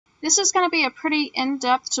This is going to be a pretty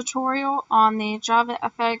in-depth tutorial on the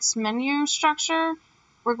JavaFX menu structure.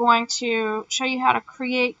 We're going to show you how to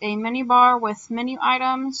create a menu bar with menu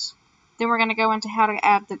items. Then we're going to go into how to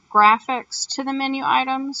add the graphics to the menu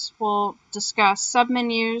items. We'll discuss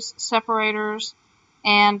submenus, separators,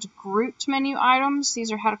 and grouped menu items.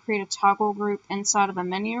 These are how to create a toggle group inside of a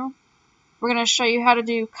menu. We're going to show you how to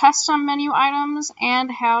do custom menu items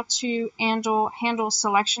and how to handle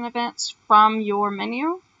selection events from your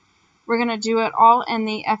menu. We're going to do it all in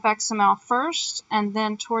the FXML first, and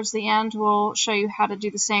then towards the end we'll show you how to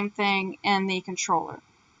do the same thing in the controller.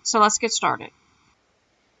 So let's get started.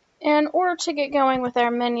 In order to get going with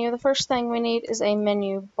our menu, the first thing we need is a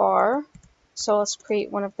menu bar. So let's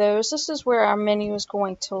create one of those. This is where our menu is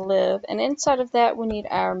going to live, and inside of that we need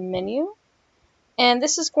our menu. And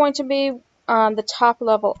this is going to be the top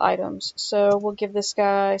level items. So we'll give this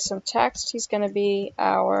guy some text. He's going to be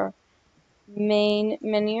our main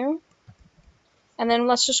menu. And then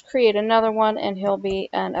let's just create another one, and he'll be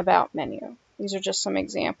an about menu. These are just some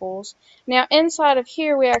examples. Now inside of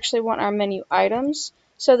here we actually want our menu items.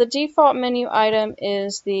 So the default menu item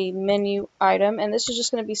is the menu item, and this is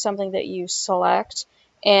just going to be something that you select,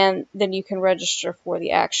 and then you can register for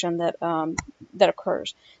the action that that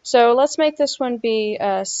occurs. So let's make this one be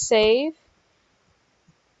save.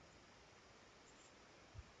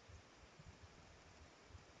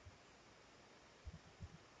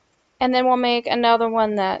 And then we'll make another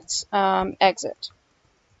one that's exit.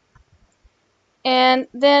 And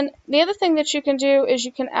then the other thing that you can do is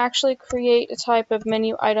you can actually create a type of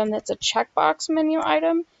menu item that's a checkbox menu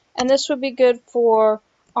item. And this would be good for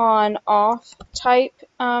on-off type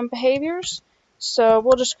behaviors. So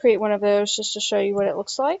we'll just create one of those just to show you what it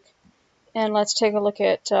looks like. And let's take a look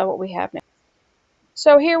at what we have now.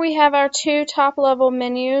 So here we have our two top level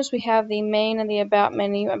menus. We have the main and the about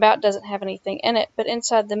menu. About doesn't have anything in it, but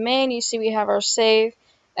inside the main you see we have our save,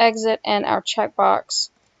 exit, and our checkbox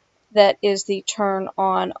that is the turn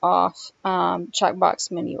on off checkbox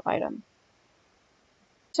menu item.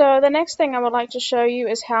 So the next thing I would like to show you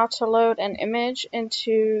is how to load an image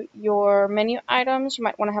into your menu items. You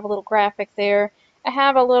might want to have a little graphic there. I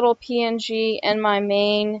have a little PNG in my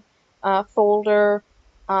main folder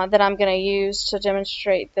that I'm going to use to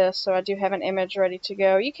demonstrate this, so I do have an image ready to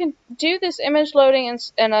go. You can do this image loading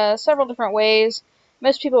in several different ways.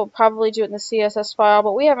 Most people will probably do it in the CSS file,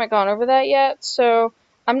 but we haven't gone over that yet, so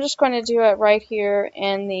I'm just going to do it right here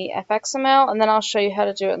in the FXML, and then I'll show you how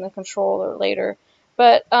to do it in the controller later.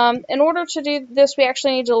 But in order to do this, we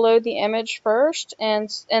actually need to load the image first, and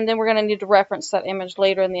then we're going to need to reference that image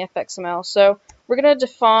later in the FXML. So we're going to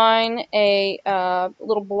define a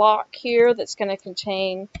little block here that's going to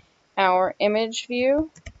contain our image view,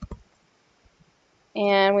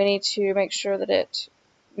 and we need to make sure that it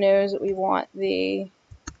knows that we want the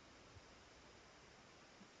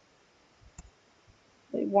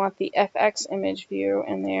FX image view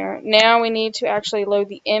in there. Now we need to actually load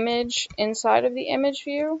the image inside of the image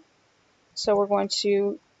view. So we're going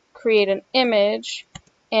to create an image,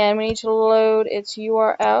 and we need to load its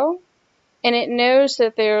URL. And it knows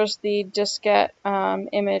that there's the diskette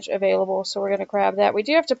image available, so we're going to grab that. We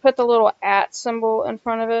do have to put the little @ symbol in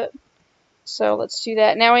front of it. So let's do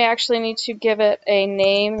that. Now we actually need to give it a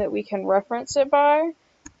name that we can reference it by.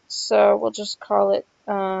 So we'll just call it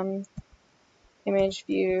image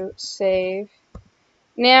view save.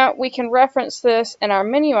 Now we can reference this in our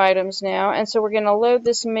menu items now, and so we're going to load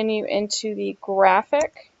this menu into the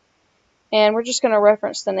graphic, and we're just going to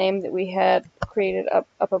reference the name that we had created up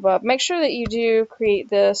above. Make sure that you do create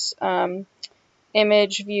this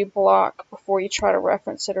image view block before you try to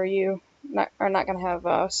reference it, or you are not going to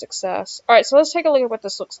have success. Alright, so let's take a look at what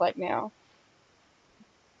this looks like now.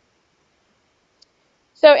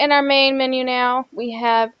 So in our main menu now, we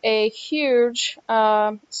have a huge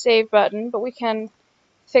save button, but we can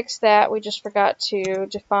fix that. We just forgot to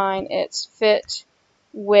define its fit,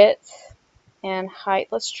 width, and height.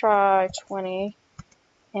 Let's try 20,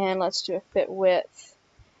 and let's do a fit width.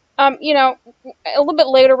 You know, a little bit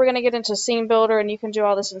later we're going to get into SceneBuilder, and you can do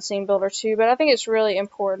all this in SceneBuilder too, but I think it's really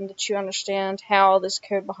important that you understand how this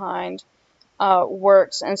code behind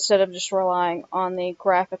works instead of just relying on the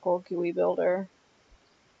graphical GUI builder.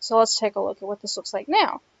 So let's take a look at what this looks like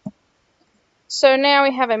now. So now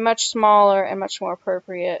we have a much smaller and much more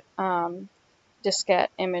appropriate diskette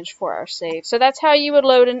image for our save. So that's how you would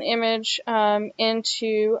load an image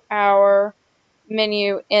into our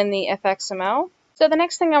menu in the FXML. So the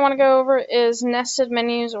next thing I want to go over is nested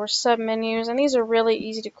menus or submenus, and these are really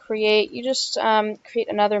easy to create. You just create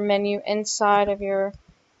another menu inside of your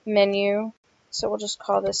menu. So we'll just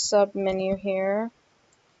call this submenu here.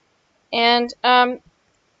 And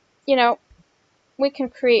you know, we can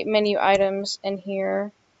create menu items in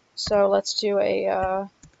here. So let's do a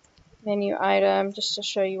menu item just to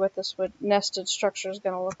show you what this nested structure is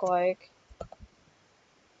going to look like.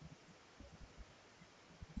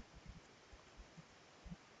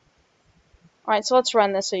 Alright, so let's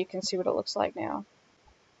run this so you can see what it looks like now.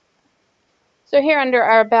 So here under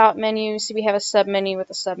our About menu, see we have a submenu with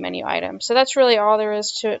a submenu item. So that's really all there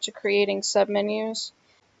is to creating submenus.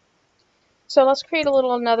 So let's create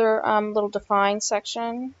another little define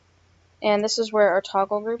section. And this is where our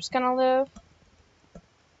toggle group's going to live.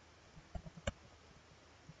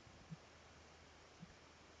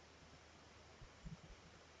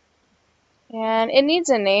 And it needs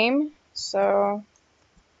a name, so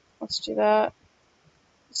let's do that.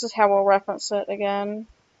 This is how we'll reference it again.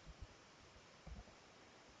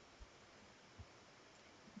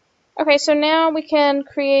 Okay, so now we can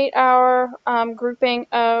create our grouping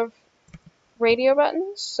of radio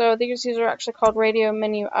buttons. So these are actually called radio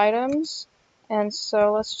menu items. And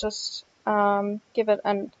so let's just give it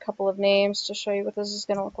a couple of names to show you what this is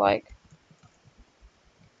going to look like.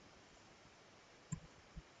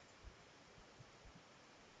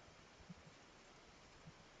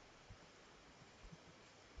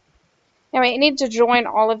 Now we need to join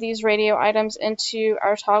all of these radio items into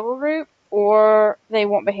our toggle group, or they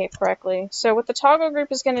won't behave correctly. So what the toggle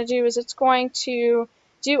group is going to do is it's going to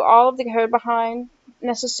do all of the code behind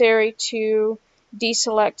necessary to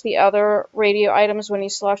deselect the other radio items when you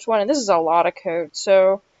select one. And this is a lot of code,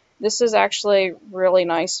 so this is actually a really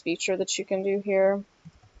nice feature that you can do here.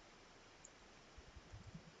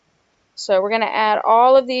 So we're going to add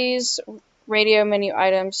all of these radio menu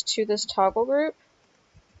items to this toggle group.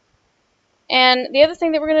 And the other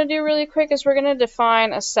thing that we're going to do really quick is we're going to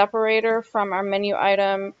define a separator from our menu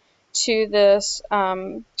item to this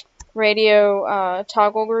radio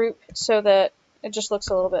toggle group so that it just looks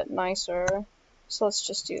a little bit nicer. So let's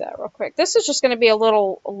just do that real quick. This is just going to be a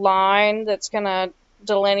little line that's going to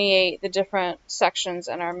delineate the different sections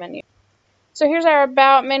in our menu. So here's our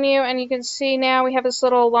About menu, and you can see now we have this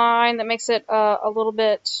little line that makes it a little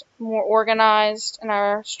bit more organized in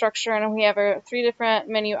our structure, and we have 3 different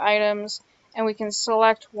menu items, and we can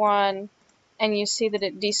select one, and you see that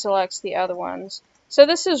it deselects the other ones. So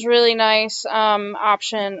this is really nice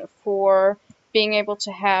option for being able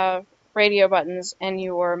to have radio buttons in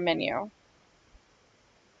your menu.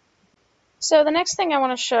 So the next thing I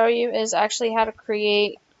want to show you is actually how to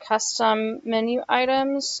create custom menu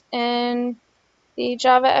items in the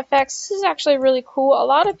JavaFX. This is actually really cool. A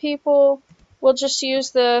lot of people will just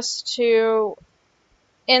use this to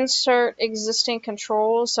insert existing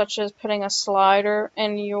controls, such as putting a slider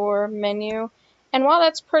in your menu. And while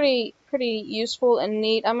that's pretty useful and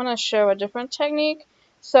neat, I'm going to show a different technique.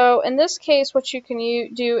 So in this case, what you can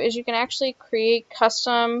do is you can actually create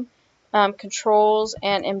custom controls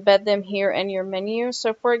and embed them here in your menu.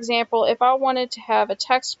 So for example, if I wanted to have a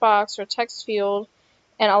text box or text field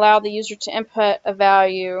and allow the user to input a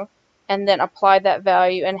value and then apply that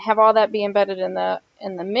value and have all that be embedded in the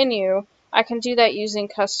menu, I can do that using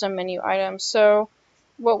custom menu items. So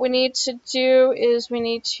what we need to do is we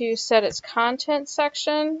need to set its content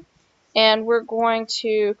section, and we're going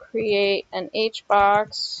to create an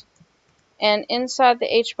HBox. And inside the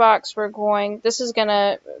HBox, this is going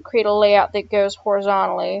to create a layout that goes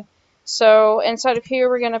horizontally. So inside of here,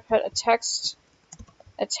 we're going to put a text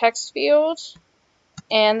field.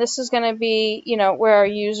 And this is going to be, where our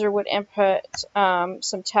user would input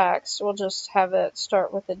some text. We'll just have it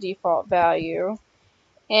start with the default value.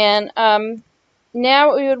 And now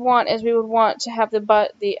what we would want is to have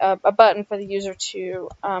a button for the user to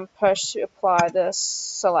push to apply this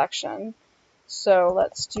selection. So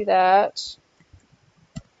let's do that.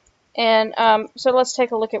 And so let's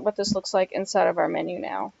take a look at what this looks like inside of our menu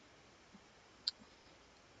now.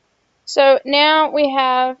 So now we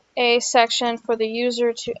have a section for the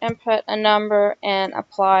user to input a number and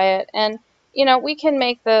apply it. And we can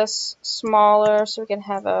make this smaller so we can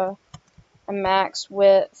have a max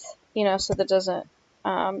width, so that it doesn't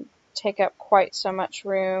take up quite so much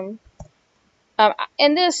room.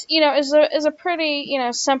 And this, is a pretty,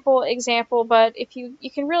 simple example, but if you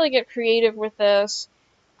can really get creative with this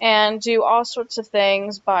and do all sorts of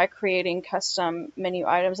things by creating custom menu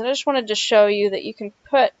items. And I just wanted to show you that you can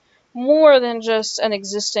put more than just an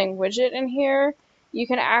existing widget in here. You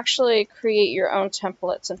can actually create your own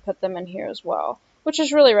templates and put them in here as well, which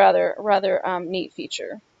is really rather neat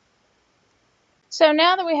feature. So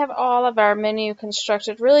now that we have all of our menu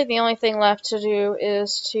constructed, really the only thing left to do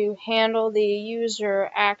is to handle the user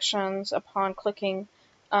actions upon clicking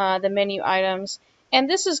the menu items. And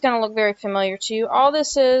this is going to look very familiar to you. All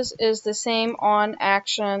this is the same on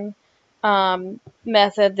action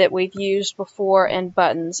method that we've used before in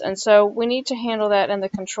buttons. And so we need to handle that in the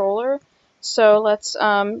controller. So let's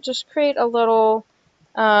just create a little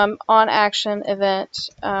on action event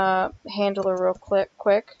handler real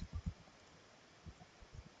quick.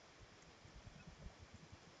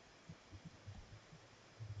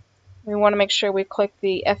 We want to make sure we click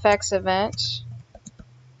the FX event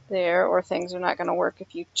there, or things are not going to work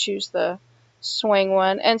if you choose the swing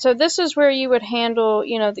one. And so this is where you would handle,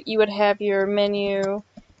 that you would have your menu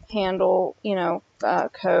handle,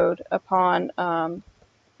 code upon,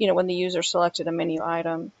 when the user selected a menu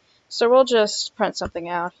item. So we'll just print something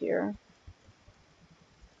out here.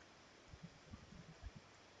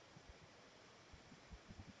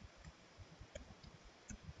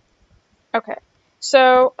 Okay,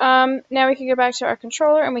 so now we can go back to our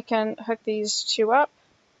controller and we can hook these two up.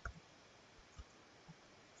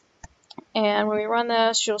 And when we run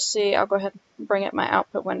this, you'll see, I'll go ahead and bring up my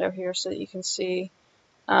output window here so that you can see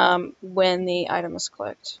when the item is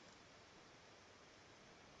clicked.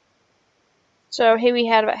 So here we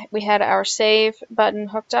had our save button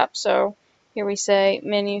hooked up. So here we say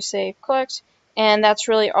menu save clicked, and that's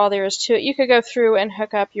really all there is to it. You could go through and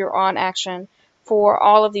hook up your on action for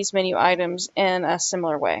all of these menu items in a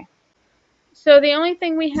similar way. So the only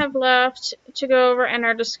thing we have left to go over in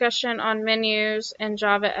our discussion on menus in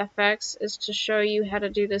JavaFX is to show you how to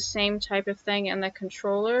do the same type of thing in the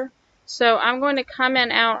controller. So I'm going to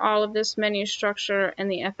comment out all of this menu structure in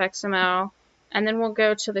the FXML, and then we'll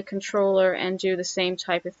go to the controller and do the same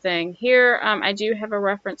type of thing. Here I do have a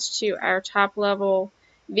reference to our top level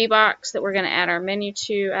VBox that we're going to add our menu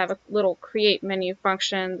to. I have a little create menu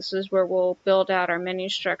function. This is where we'll build out our menu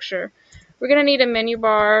structure. We're going to need a menu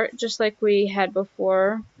bar just like we had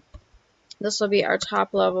before. This will be our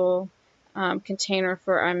top level container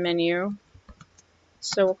for our menu.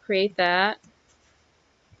 So we'll create that.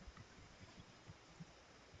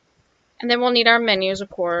 And then we'll need our menus, of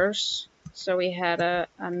course. So we had a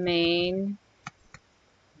main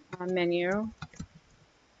menu.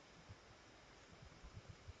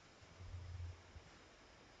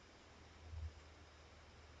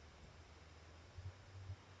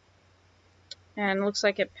 And it looks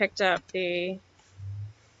like it picked up the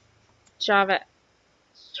Java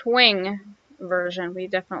Swing version. We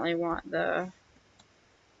definitely want the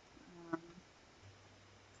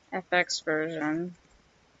FX version.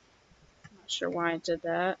 Not sure why it did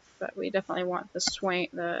that, but we definitely want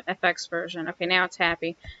the FX version. Okay, now it's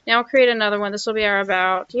happy. Now I'll create another one. This will be our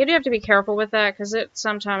about. You do have to be careful with that because it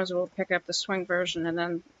sometimes will pick up the Swing version and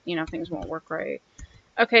then things won't work right.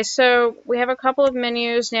 Okay, so we have a couple of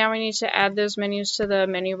menus. Now we need to add those menus to the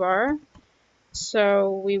menu bar.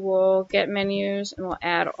 So we will get menus and we'll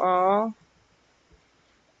add all.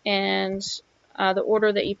 And the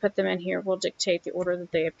order that you put them in here will dictate the order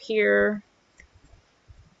that they appear.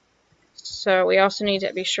 So we also need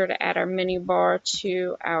to be sure to add our menu bar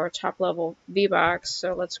to our top level VBox.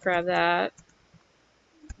 So let's grab that.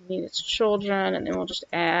 We need its children, and then we'll just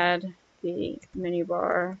add the menu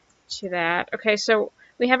bar to that. Okay, so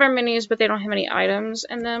we have our menus, but they don't have any items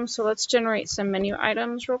in them. So let's generate some menu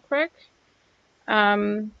items real quick.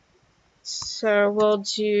 So we'll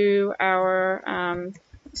do our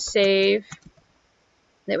save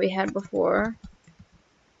that we had before.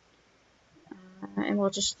 And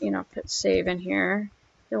we'll just, put save in here.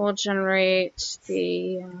 Then we'll generate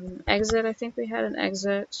the exit. I think we had an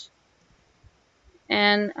exit.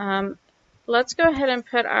 And let's go ahead and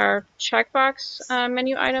put our checkbox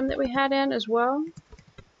menu item that we had in as well.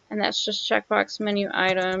 And that's just checkbox menu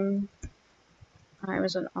item. It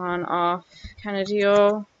was an on-off kind of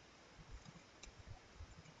deal.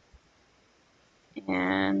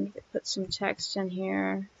 And put some text in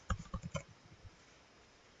here.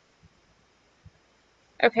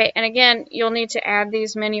 Okay, and again, you'll need to add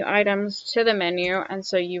these menu items to the menu, and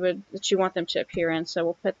so you want them to appear in. So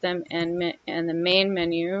we'll put them in the main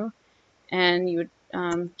menu, and you would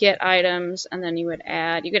get items, and then you would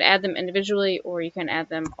add. You could add them individually, or you can add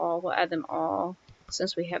them all. We'll add them all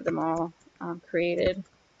since we have them all created.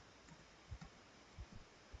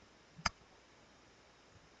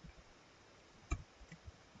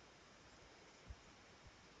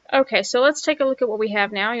 Okay, so let's take a look at what we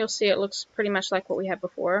have now. You'll see it looks pretty much like what we had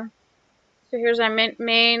before. So here's our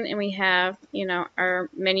main, and we have, our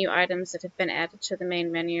menu items that have been added to the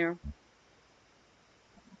main menu.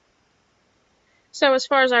 So as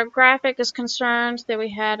far as our graphic is concerned that we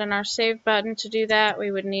had in our save button, to do that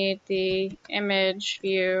we would need the image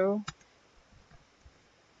view.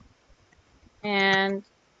 And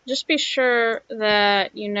just be sure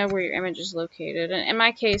that you know where your image is located. And in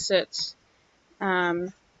my case, it's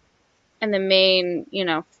in the main,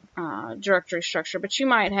 directory structure, but you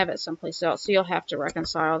might have it someplace else, so you'll have to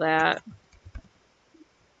reconcile that.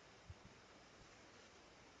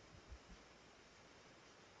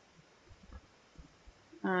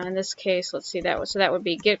 In this case, let's see, that would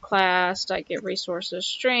be get class, get resources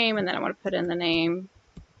stream, and then I want to put in the name.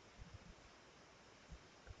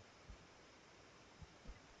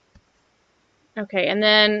 Okay, and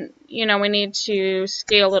then, we need to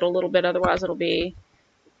scale it a little bit, otherwise it'll be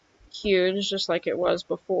huge, just like it was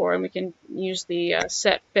before. And we can use the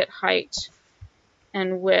set fit height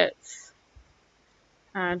and width,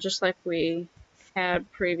 just like we had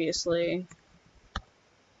previously,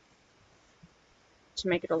 to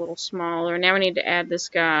make it a little smaller. Now we need to add this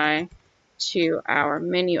guy to our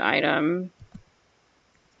menu item.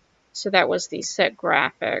 So that was the set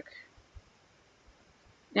graphic.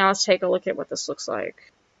 Now let's take a look at what this looks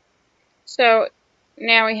like. So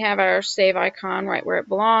now we have our save icon right where it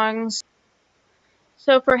belongs.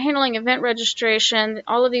 So for handling event registration,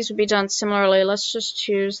 all of these would be done similarly. Let's just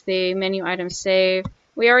choose the menu item save.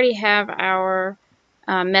 We already have our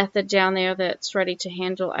method down there that's ready to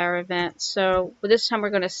handle our event. So this time we're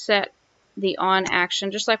going to set the on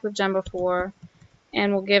action just like we've done before,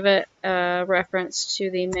 and we'll give it a reference to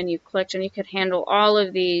the menu clicked, and you could handle all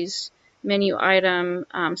of these menu item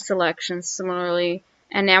selections similarly.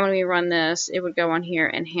 And now when we run this, it would go on here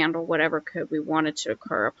and handle whatever code we wanted to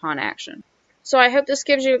occur upon action. So I hope this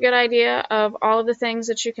gives you a good idea of all of the things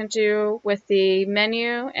that you can do with the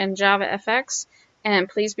menu and JavaFX, and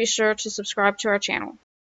please be sure to subscribe to our channel.